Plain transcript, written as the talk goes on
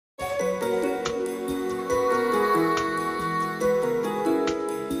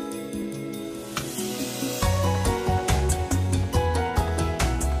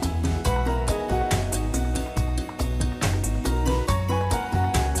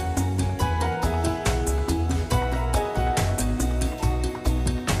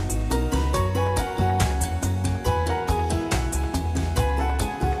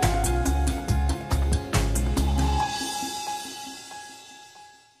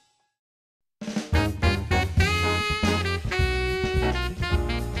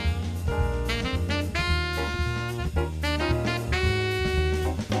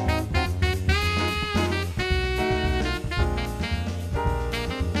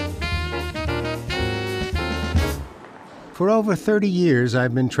For over 30 years,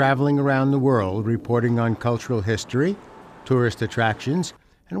 I've been traveling around the world reporting on cultural history, tourist attractions,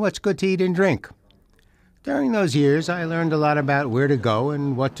 and what's good to eat and drink. During those years, I learned a lot about where to go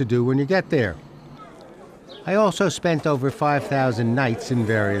and what to do when you get there. I also spent over 5,000 nights in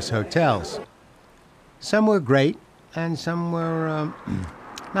various hotels. Some were great, and some were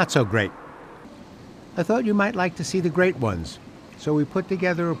not so great. I thought you might like to see the great ones, so we put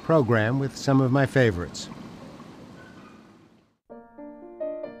together a program with some of my favorites.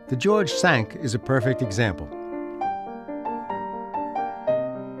 The George V is a perfect example.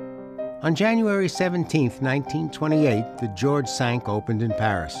 On January 17, 1928, the George V opened in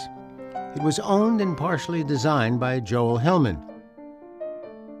Paris. It was owned and partially designed by Joel Hillman.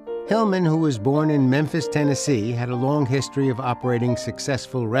 Hillman, who was born in Memphis, Tennessee, had a long history of operating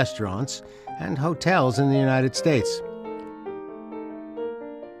successful restaurants and hotels in the United States.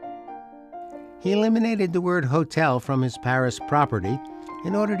 He eliminated the word hotel from his Paris property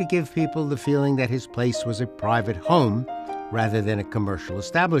in order to give people the feeling that his place was a private home rather than a commercial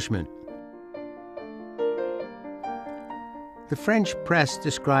establishment. The French press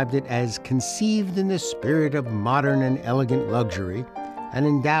described it as conceived in the spirit of modern and elegant luxury and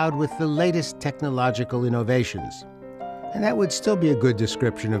endowed with the latest technological innovations. And that would still be a good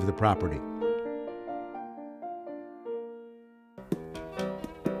description of the property.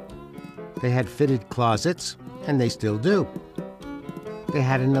 They had fitted closets, and they still do. They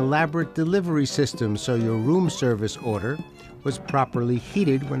had an elaborate delivery system so your room service order was properly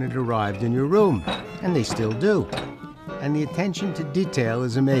heated when it arrived in your room, and they still do. And the attention to detail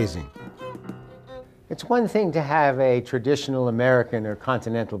is amazing. It's one thing to have a traditional American or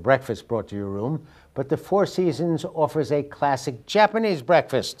continental breakfast brought to your room, but the Four Seasons offers a classic Japanese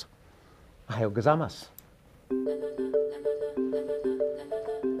breakfast. Ohayou gozaimasu.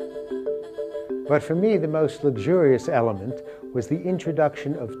 But for me, the most luxurious element was the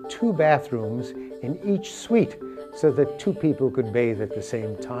introduction of 2 bathrooms in each suite so that 2 people could bathe at the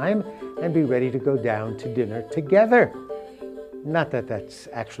same time and be ready to go down to dinner together. Not that that's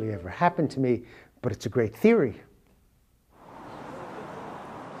actually ever happened to me, but it's a great theory.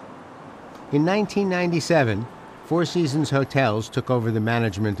 In 1997, Four Seasons Hotels took over the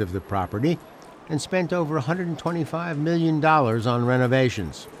management of the property and spent over $125 million on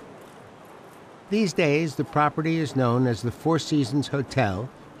renovations. These days, the property is known as the Four Seasons Hotel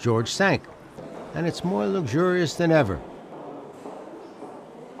George V, and it's more luxurious than ever.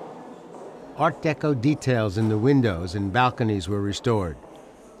 Art Deco details in the windows and balconies were restored.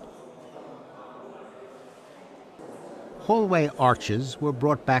 Hallway arches were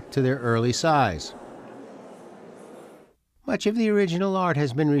brought back to their early size. Much of the original art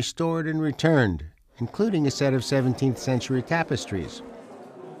has been restored and returned, including a set of 17th century tapestries.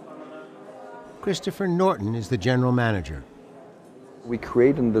 Christopher Norton is the general manager. We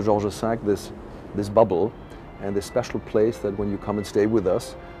create in the Georges V this bubble and this special place that when you come and stay with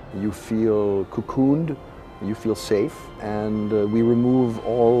us, you feel cocooned, you feel safe, and we remove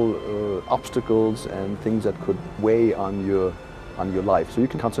all obstacles and things that could weigh on your life. So you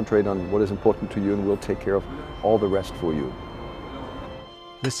can concentrate on what is important to you and we'll take care of all the rest for you.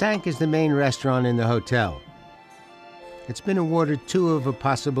 The Cinq is the main restaurant in the hotel. It's been awarded 2 of a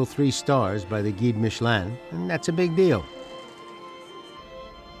possible 3 stars by the Guide Michelin, and that's a big deal.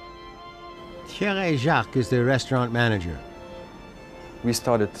 Thierry Jacques is the restaurant manager. We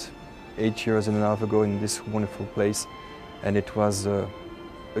started 8 years and a half ago in this wonderful place, and it was a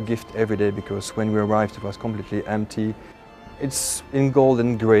gift every day because when we arrived it was completely empty. It's in gold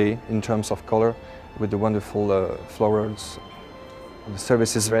and grey in terms of color with the wonderful florals. The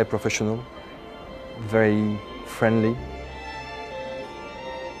service is very professional, very friendly.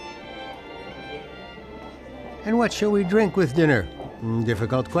 And what shall we drink with dinner?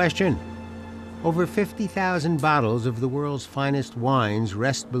 Difficult question. Over 50,000 bottles of the world's finest wines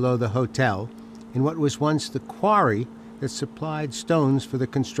rest below the hotel in what was once the quarry that supplied stones for the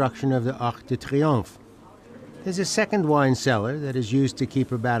construction of the Arc de Triomphe. There's a second wine cellar that is used to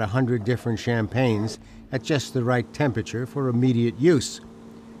keep about 100 different champagnes at just the right temperature for immediate use,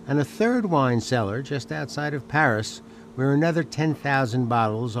 and a third wine cellar just outside of Paris where another 10,000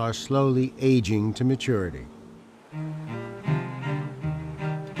 bottles are slowly aging to maturity.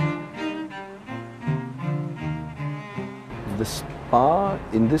 The spa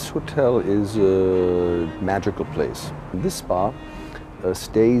in this hotel is a magical place. This spa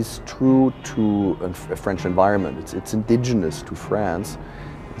stays true to a French environment. It's indigenous to France.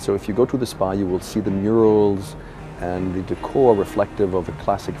 So if you go to the spa, you will see the murals and the decor reflective of a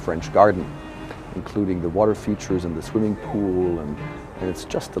classic French garden, including the water features and the swimming pool, and it's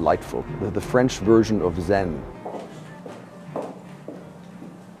just delightful. The French version of Zen.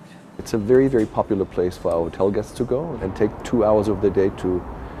 It's a very, very popular place for our hotel guests to go and take 2 hours of the day to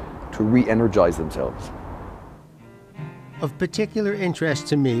re-energize themselves. Of particular interest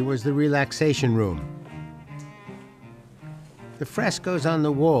to me was the relaxation room. The frescoes on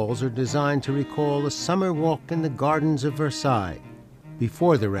the walls are designed to recall a summer walk in the gardens of Versailles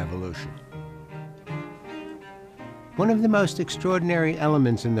before the Revolution. One of the most extraordinary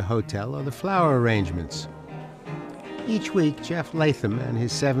elements in the hotel are the flower arrangements. Each week, Jeff Latham and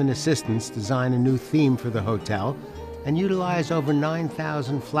his 7 assistants design a new theme for the hotel and utilize over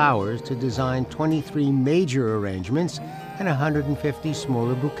 9,000 flowers to design 23 major arrangements and 150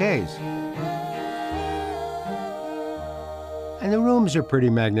 smaller bouquets. And the rooms are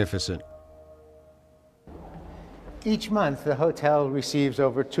pretty magnificent. Each month, the hotel receives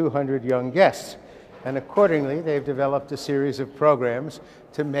over 200 young guests, and accordingly, they've developed a series of programs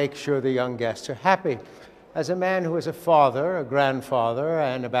to make sure the young guests are happy. As a man who is a father, a grandfather,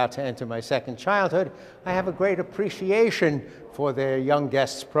 and about to enter my second childhood, I have a great appreciation for their young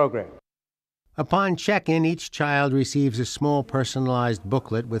guests program. Upon check-in, each child receives a small personalized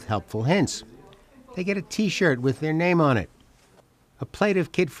booklet with helpful hints. They get a T-shirt with their name on it, a plate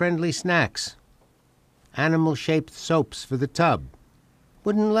of kid-friendly snacks, animal-shaped soaps for the tub,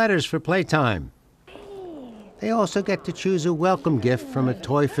 wooden letters for playtime. They also get to choose a welcome gift from a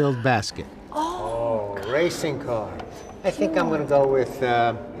toy-filled basket. Oh, racing car. I think I'm going to go with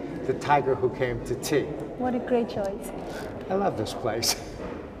the tiger who came to tea. What a great choice. I love this place.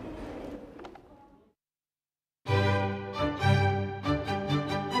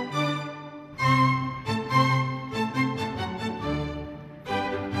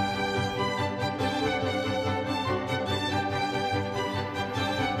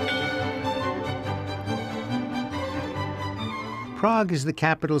 Prague is the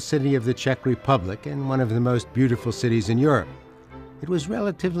capital city of the Czech Republic and one of the most beautiful cities in Europe. It was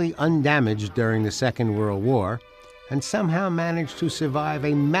relatively undamaged during the Second World War and somehow managed to survive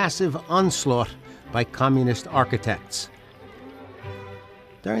a massive onslaught by communist architects.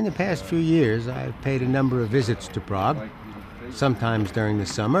 During the past few years, I've paid a number of visits to Prague, sometimes during the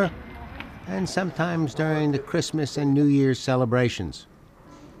summer and sometimes during the Christmas and New Year's celebrations.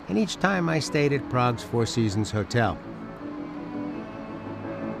 And each time I stayed at Prague's Four Seasons Hotel.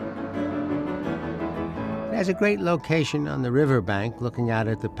 It has a great location on the riverbank looking out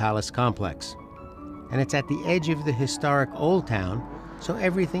at the palace complex. And it's at the edge of the historic Old Town, so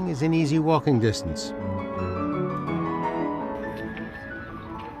everything is in easy walking distance.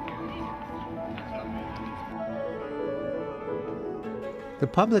 The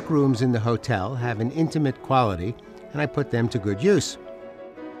public rooms in the hotel have an intimate quality, and I put them to good use.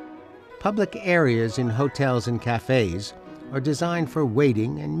 Public areas in hotels and cafes are designed for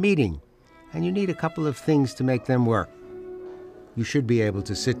waiting and meeting, and you need a couple of things to make them work. You should be able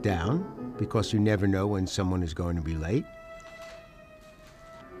to sit down, because you never know when someone is going to be late,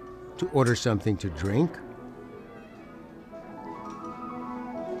 to order something to drink,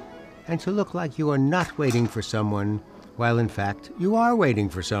 and to look like you are not waiting for someone, while in fact you are waiting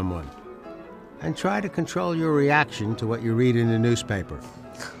for someone. And try to control your reaction to what you read in the newspaper.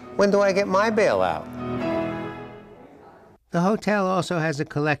 When do I get my bailout? The hotel also has a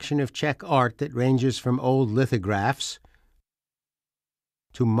collection of Czech art that ranges from old lithographs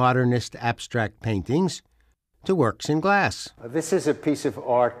to modernist abstract paintings to works in glass. This is a piece of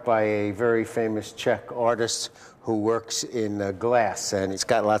art by a very famous Czech artist who works in glass, and it's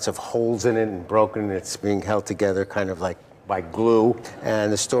got lots of holes in it and broken. It's being held together kind of like by glue,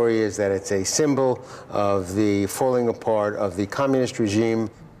 and the story is that it's a symbol of the falling apart of the communist regime.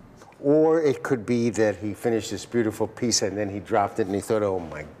 Or it could be that he finished this beautiful piece and then he dropped it and he thought, oh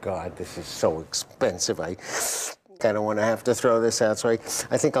my God, this is so expensive. I don't want to have to throw this out. So I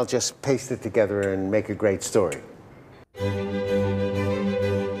think I'll just paste it together and make a great story. The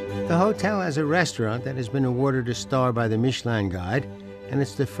hotel has a restaurant that has been awarded a star by the Michelin Guide, and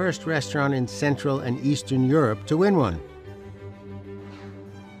it's the first restaurant in Central and Eastern Europe to win one.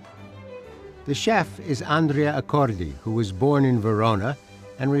 The chef is Andrea Accordi, who was born in Verona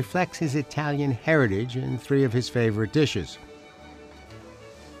and reflects his Italian heritage in 3 of his favorite dishes.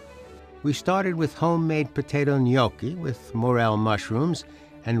 We started with homemade potato gnocchi with morel mushrooms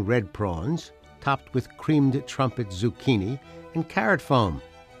and red prawns, topped with creamed trumpet zucchini and carrot foam.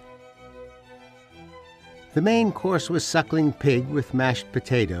 The main course was suckling pig with mashed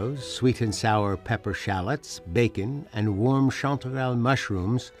potatoes, sweet and sour pepper shallots, bacon, and warm chanterelle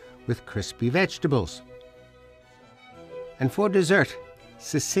mushrooms with crispy vegetables. And for dessert,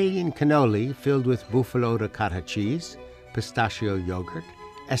 Sicilian cannoli filled with buffalo ricotta cheese, pistachio yogurt,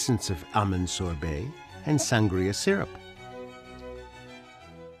 essence of almond sorbet, and sangria syrup.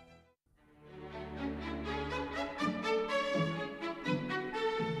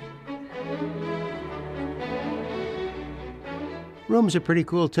 rooms are pretty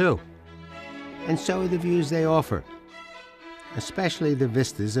cool too. And so are the views they offer, especially the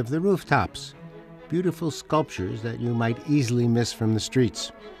vistas of the rooftops, beautiful sculptures that you might easily miss from the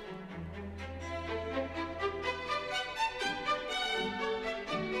streets.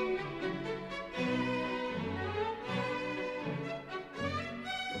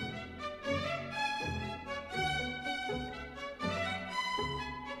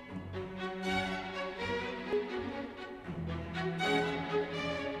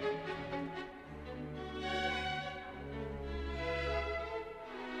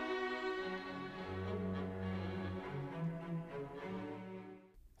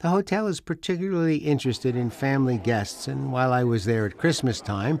 The hotel is particularly interested in family guests, and while I was there at Christmas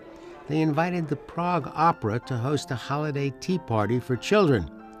time, they invited the Prague Opera to host a holiday tea party for children,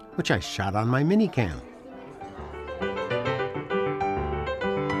 which I shot on my minicam.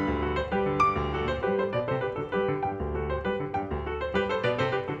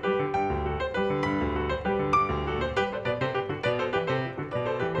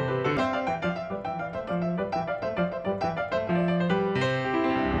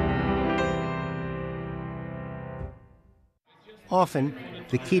 Often,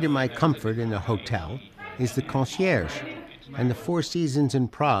 the key to my comfort in a hotel is the concierge, and the Four Seasons in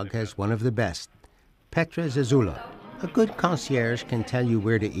Prague has one of the best, Petra Zazula. A good concierge can tell you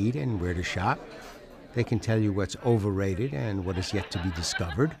where to eat and where to shop. They can tell you what's overrated and what is yet to be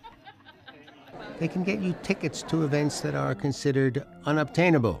discovered. They can get you tickets to events that are considered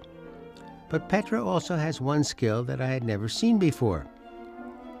unobtainable. But Petra also has one skill that I had never seen before.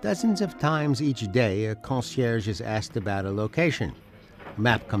 Dozens of times each day, a concierge is asked about a location. A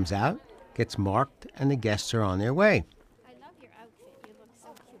map comes out, gets marked, and the guests are on their way. I love your outfit. You look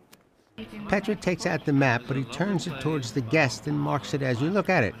so cute. Petra takes out the map, but he turns it towards the guest and marks it as you look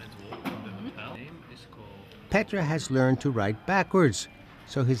at it. Petra has learned to write backwards,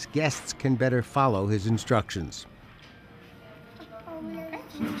 so his guests can better follow his instructions.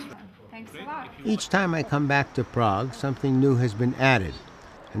 Thanks a lot. Each time I come back to Prague, something new has been added,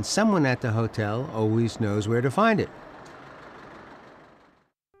 and someone at the hotel always knows where to find it.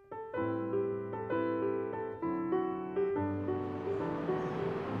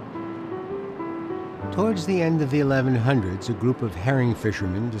 Towards the end of the 1100s, a group of herring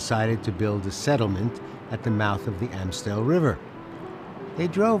fishermen decided to build a settlement at the mouth of the Amstel River. They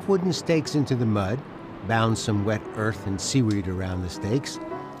drove wooden stakes into the mud, bound some wet earth and seaweed around the stakes,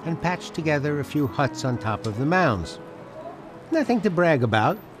 and patched together a few huts on top of the mounds. Nothing to brag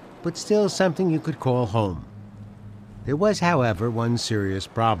about, but still something you could call home. There was, however, one serious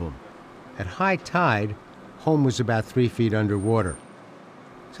problem. At high tide, home was about 3 feet underwater.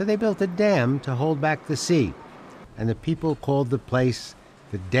 So they built a dam to hold back the sea, and the people called the place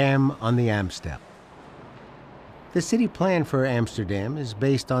the Dam on the Amstel. The city plan for Amsterdam is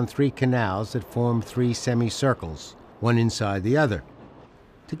based on 3 canals that form 3 semicircles, one inside the other.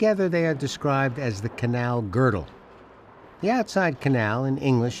 Together they are described as the Canal Girdle. The outside canal in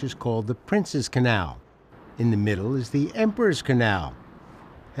English is called the Prince's Canal. In the middle is the Emperor's Canal,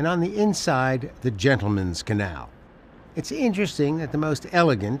 and on the inside, the Gentleman's Canal. It's interesting that the most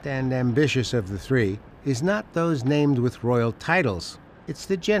elegant and ambitious of the 3 is not those named with royal titles. It's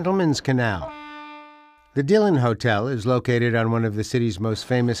the Gentleman's Canal. The Dillon Hotel is located on one of the city's most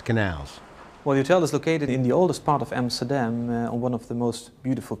famous canals. Well, the hotel is located in the oldest part of Amsterdam, on one of the most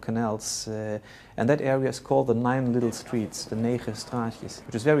beautiful canals. And that area is called the 9 Little Streets, the Negen Straatjes,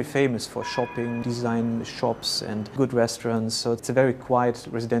 which is very famous for shopping, design shops and good restaurants. So it's a very quiet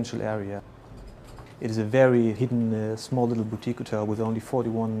residential area. It is a very hidden, small little boutique hotel with only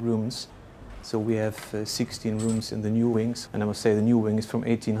 41 rooms. So we have 16 rooms in the new wings, and I must say the new wing is from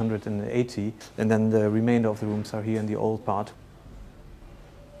 1880, and then the remainder of the rooms are here in the old part.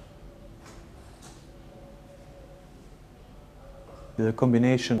 The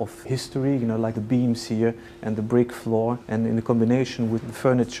combination of history, like the beams here and the brick floor, and in the combination with the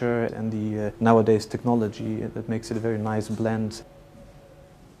furniture and the nowadays technology, that makes it a very nice blend.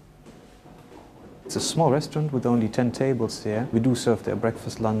 It's a small restaurant with only 10 tables there. We do serve there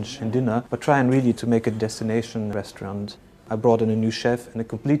breakfast, lunch and dinner, but try and really to make it a destination restaurant. I brought in a new chef and a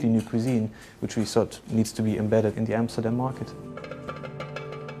completely new cuisine, which we thought needs to be embedded in the Amsterdam market.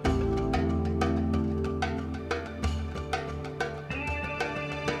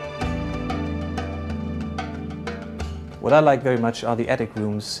 What I like very much are the attic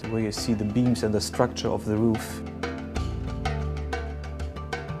rooms, where you see the beams and the structure of the roof.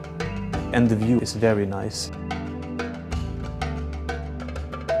 And the view is very nice.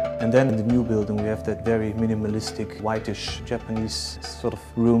 And then in the new building we have that very minimalistic, whitish, Japanese sort of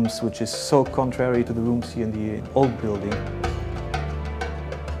rooms, which is so contrary to the rooms here in the old building.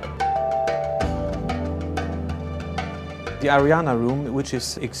 The Ariana room, which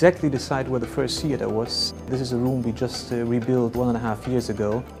is exactly the site where the first theater was. This is a room we just rebuilt 1.5 years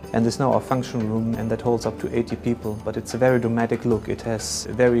ago, and it's now our function room, and that holds up to 80 people. But it's a very dramatic look. It has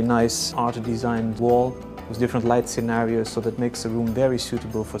a very nice art-designed wall with different light scenarios, so that makes the room very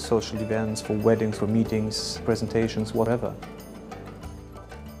suitable for social events, for weddings, for meetings, presentations, whatever.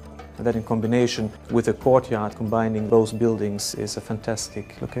 And that in combination with a courtyard combining both buildings is a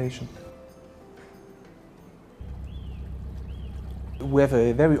fantastic location. We have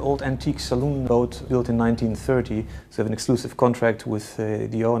a very old antique saloon boat built in 1930, so we have an exclusive contract with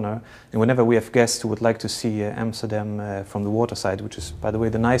the owner. And whenever we have guests who would like to see Amsterdam from the waterside, which is, by the way,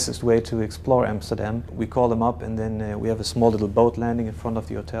 the nicest way to explore Amsterdam, we call them up, and then we have a small little boat landing in front of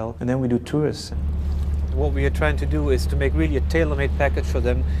the hotel, and then we do tours. What we are trying to do is to make really a tailor-made package for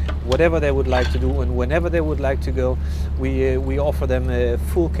them, whatever they would like to do and whenever they would like to go. We offer them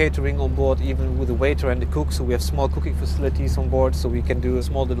full catering on board, even with the waiter and the cook. So we have small cooking facilities on board, so we can do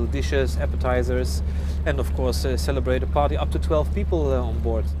small little dishes, appetizers, and of course celebrate a party up to 12 people on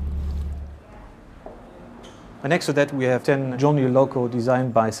board. And next to that we have 10 Johnny Loco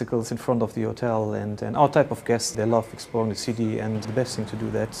designed bicycles in front of the hotel, and our type of guests, they love exploring the city, and the best thing to do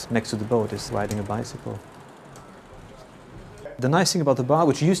that next to the boat is riding a bicycle. The nice thing about the bar,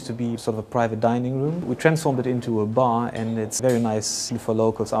 which used to be sort of a private dining room, we transformed it into a bar, and it's very nice for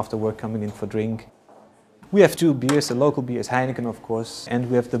locals after work coming in for drink. We have 2 beers. The local beer is Heineken, of course, and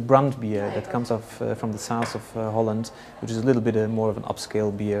we have the brand beer that comes off from the south of Holland, which is a little bit more of an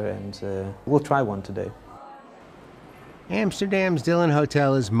upscale beer, and we'll try one today. Amsterdam's Dylan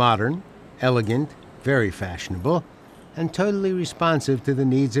Hotel is modern, elegant, very fashionable, and totally responsive to the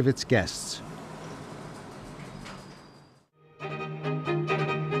needs of its guests.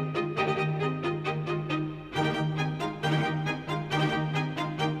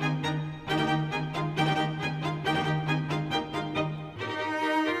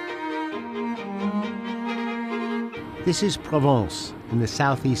 This is Provence, in the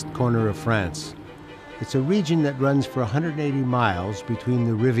southeast corner of France. It's a region that runs for 180 miles between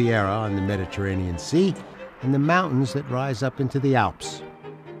the Riviera on the Mediterranean Sea and the mountains that rise up into the Alps.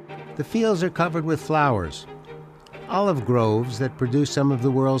 The fields are covered with flowers, olive groves that produce some of the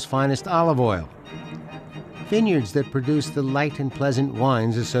world's finest olive oil, vineyards that produce the light and pleasant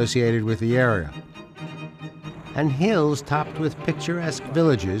wines associated with the area, and hills topped with picturesque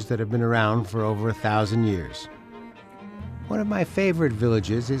villages that have been around for over 1,000 years. One of my favorite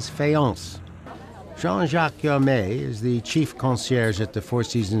villages is Fayence. Jean-Jacques Yarmet is the chief concierge at the Four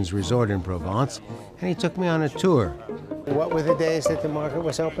Seasons Resort in Provence, and he took me on a tour. What were the days that the market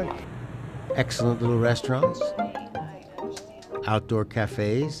was open? Excellent little restaurants, outdoor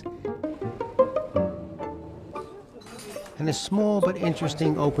cafes, and a small but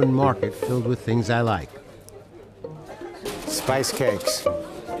interesting open market filled with things I like. Spice cakes.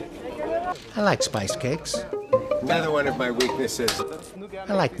 I like spice cakes. Another one of my weaknesses.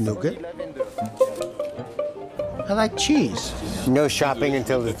 I like nougat. I like cheese. No shopping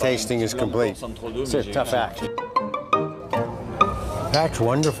until the tasting is complete. It's a tough act. That's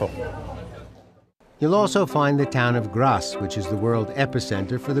wonderful. You'll also find the town of Grasse, which is the world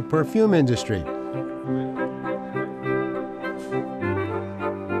epicenter for the perfume industry.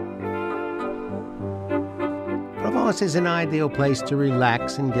 Provence is an ideal place to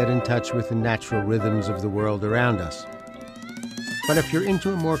relax and get in touch with the natural rhythms of the world around us. But if you're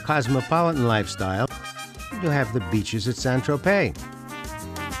into a more cosmopolitan lifestyle, you have the beaches at Saint-Tropez.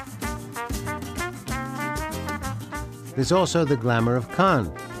 There's also the glamour of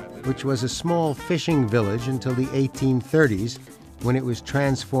Cannes, which was a small fishing village until the 1830s, when it was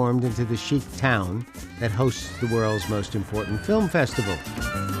transformed into the chic town that hosts the world's most important film festival.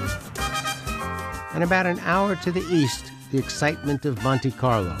 And about an hour to the east, the excitement of Monte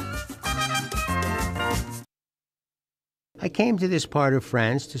Carlo. I came to this part of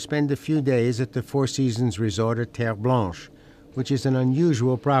France to spend a few days at the Four Seasons Resort at Terre Blanche, which is an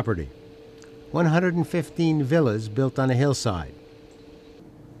unusual property. 115 villas built on a hillside.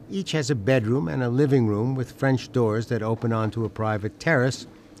 Each has a bedroom and a living room with French doors that open onto a private terrace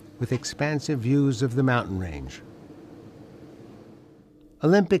with expansive views of the mountain range.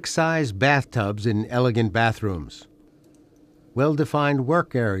 Olympic-sized bathtubs in elegant bathrooms. Well-defined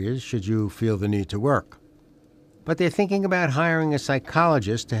work areas should you feel the need to work. But they're thinking about hiring a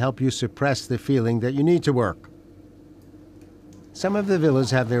psychologist to help you suppress the feeling that you need to work. Some of the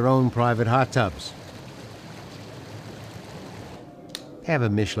villas have their own private hot tubs. They have a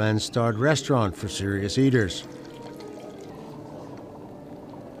Michelin-starred restaurant for serious eaters.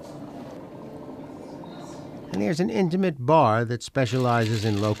 And there's an intimate bar that specializes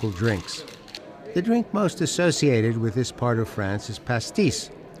in local drinks. The drink most associated with this part of France is pastis,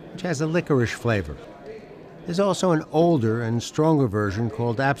 which has a licorice flavor. There's also an older and stronger version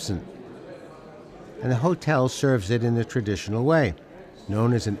called absinthe, and the hotel serves it in the traditional way,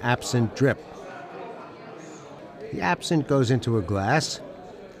 known as an absinthe drip. The absinthe goes into a glass.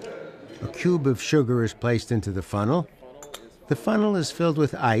 A cube of sugar is placed into the funnel. The funnel is filled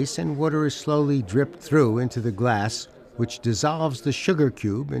with ice and water is slowly dripped through into the glass, which dissolves the sugar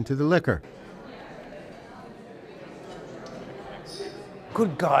cube into the liquor.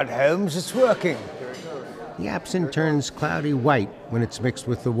 Good God, Holmes, it's working. The absinthe turns cloudy white when it's mixed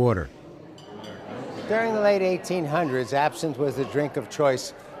with the water. During the late 1800s, absinthe was the drink of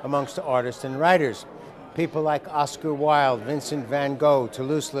choice amongst artists and writers. People like Oscar Wilde, Vincent van Gogh,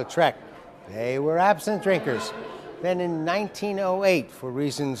 Toulouse-Lautrec, they were absinthe drinkers. Then in 1908, for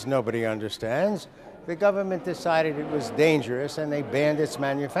reasons nobody understands, the government decided it was dangerous and they banned its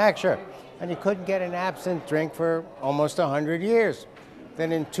manufacture. And you couldn't get an absinthe drink for almost 100 years.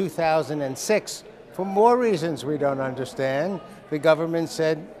 Then in 2006, for more reasons we don't understand, the government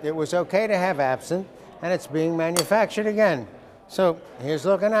said it was okay to have absinthe and it's being manufactured again. So here's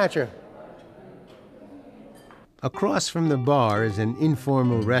looking at you. Across from the bar is an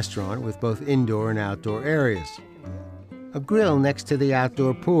informal restaurant with both indoor and outdoor areas. A grill next to the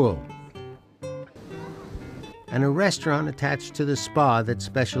outdoor pool. And a restaurant attached to the spa that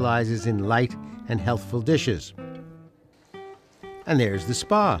specializes in light and healthful dishes. And there's the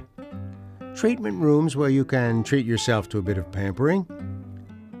spa. Treatment rooms where you can treat yourself to a bit of pampering.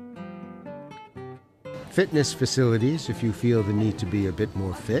 Fitness facilities if you feel the need to be a bit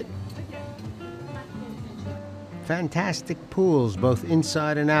more fit. Fantastic pools both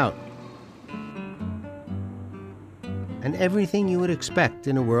inside and out. And everything you would expect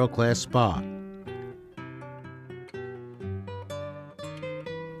in a world-class spa.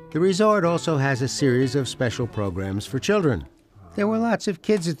 The resort also has a series of special programs for children. There were lots of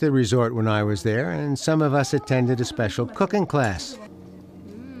kids at the resort when I was there, and some of us attended a special cooking class.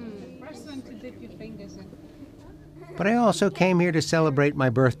 But I also came here to celebrate my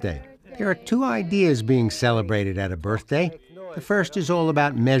birthday. There are two ideas being celebrated at a birthday. The first is all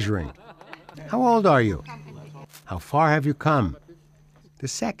about measuring. How old are you? How far have you come? The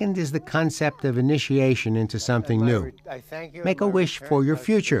second is the concept of initiation into something new. Make a wish for your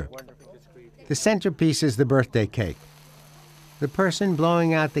future. The centerpiece is the birthday cake. The person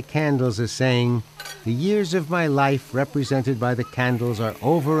blowing out the candles is saying, "The years of my life represented by the candles are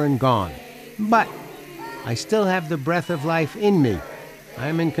over and gone. But I still have the breath of life in me. I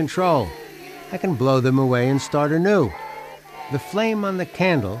am in control. I can blow them away and start anew." The flame on the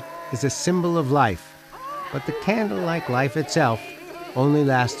candle is a symbol of life, but the candle, like life itself, only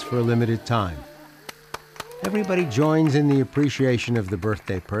lasts for a limited time. Everybody joins in the appreciation of the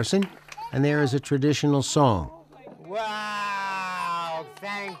birthday person, and there is a traditional song. Wow,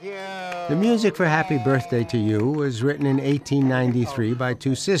 thank you. The music for Happy Birthday to You was written in 1893 by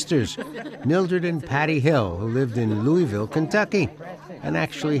two sisters, Mildred and Patty Hill, who lived in Louisville, Kentucky, and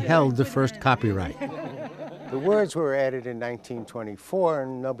actually held the first copyright. The words were added in 1924,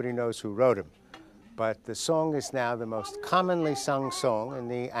 and nobody knows who wrote them. But the song is now the most commonly sung song in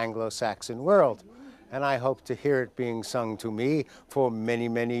the Anglo-Saxon world. And I hope to hear it being sung to me for many,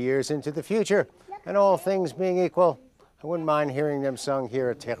 many years into the future. And all things being equal, I wouldn't mind hearing them sung here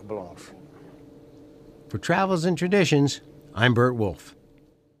at Terre Blanche. For Travels and Traditions, I'm Burt Wolf.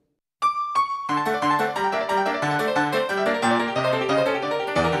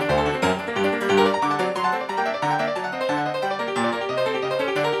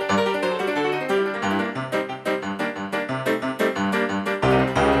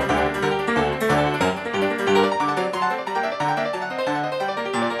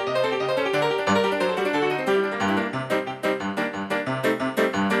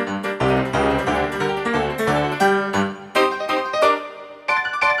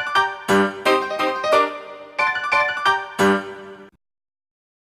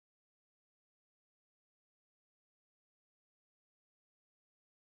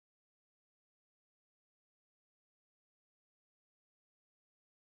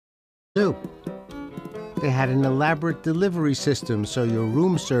 They had an elaborate delivery system so your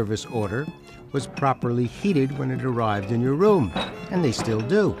room service order was properly heated when it arrived in your room, and they still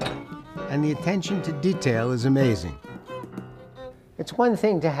do. And the attention to detail is amazing. It's one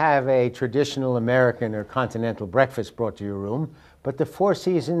thing to have a traditional American or continental breakfast brought to your room, but the Four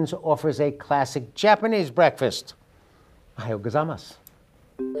Seasons offers a classic Japanese breakfast. Ohayou gozaimasu.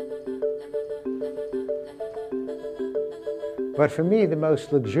 But for me, the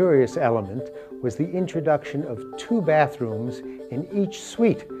most luxurious element was the introduction of 2 bathrooms in each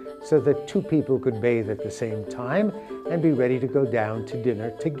suite, so that two people could bathe at the same time and be ready to go down to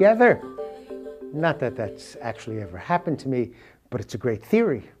dinner together. Not that that's actually ever happened to me, but it's a great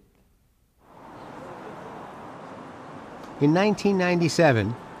theory. In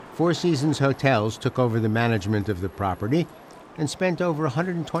 1997, Four Seasons Hotels took over the management of the property and spent over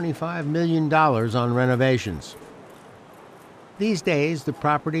 $125 million on renovations. These days, the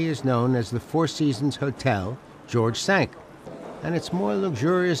property is known as the Four Seasons Hotel George Cinq, and it's more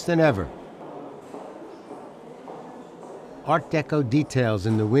luxurious than ever. Art Deco details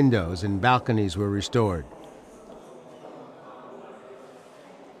in the windows and balconies were restored.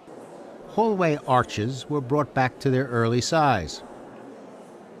 Hallway arches were brought back to their early size.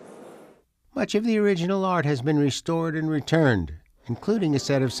 Much of the original art has been restored and returned, including a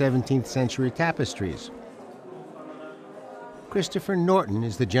set of 17th century tapestries. Christopher Norton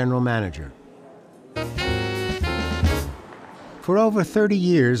is the general manager. For over 30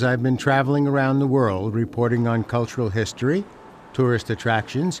 years, I've been traveling around the world reporting on cultural history, tourist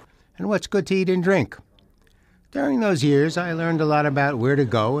attractions, and what's good to eat and drink. During those years, I learned a lot about where to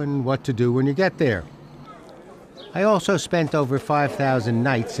go and what to do when you get there. I also spent over 5,000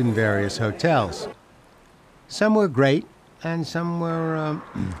 nights in various hotels. Some were great, and some were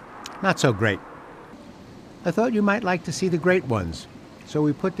not so great. I thought you might like to see the great ones, so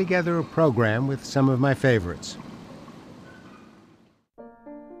we put together a program with some of my favorites.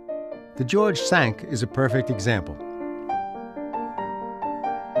 The George Cinq is a perfect example.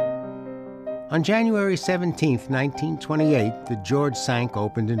 On January 17, 1928, the George Cinq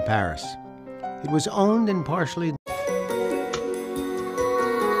opened in Paris. It was owned and partially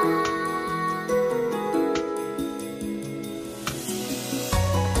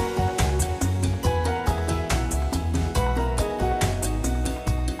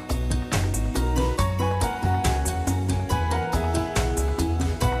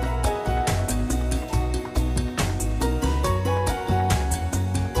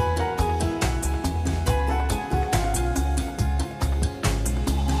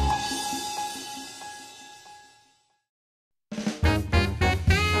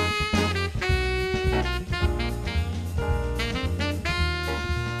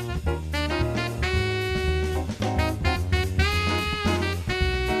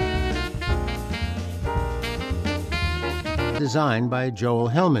designed by Joel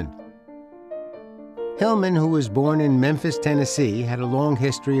Hillman. Hillman, who was born in Memphis, Tennessee, had a long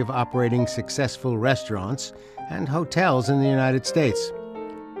history of operating successful restaurants and hotels in the United States.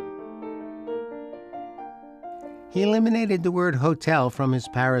 He eliminated the word hotel from his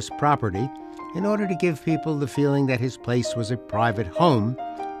Paris property in order to give people the feeling that his place was a private home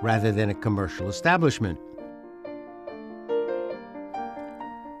rather than a commercial establishment.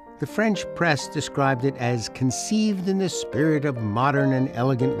 The French press described it as conceived in the spirit of modern and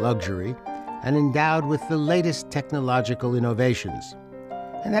elegant luxury and endowed with the latest technological innovations.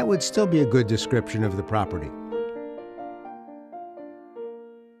 And that would still be a good description of the property.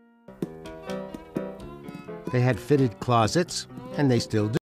 They had fitted closets, and they still do.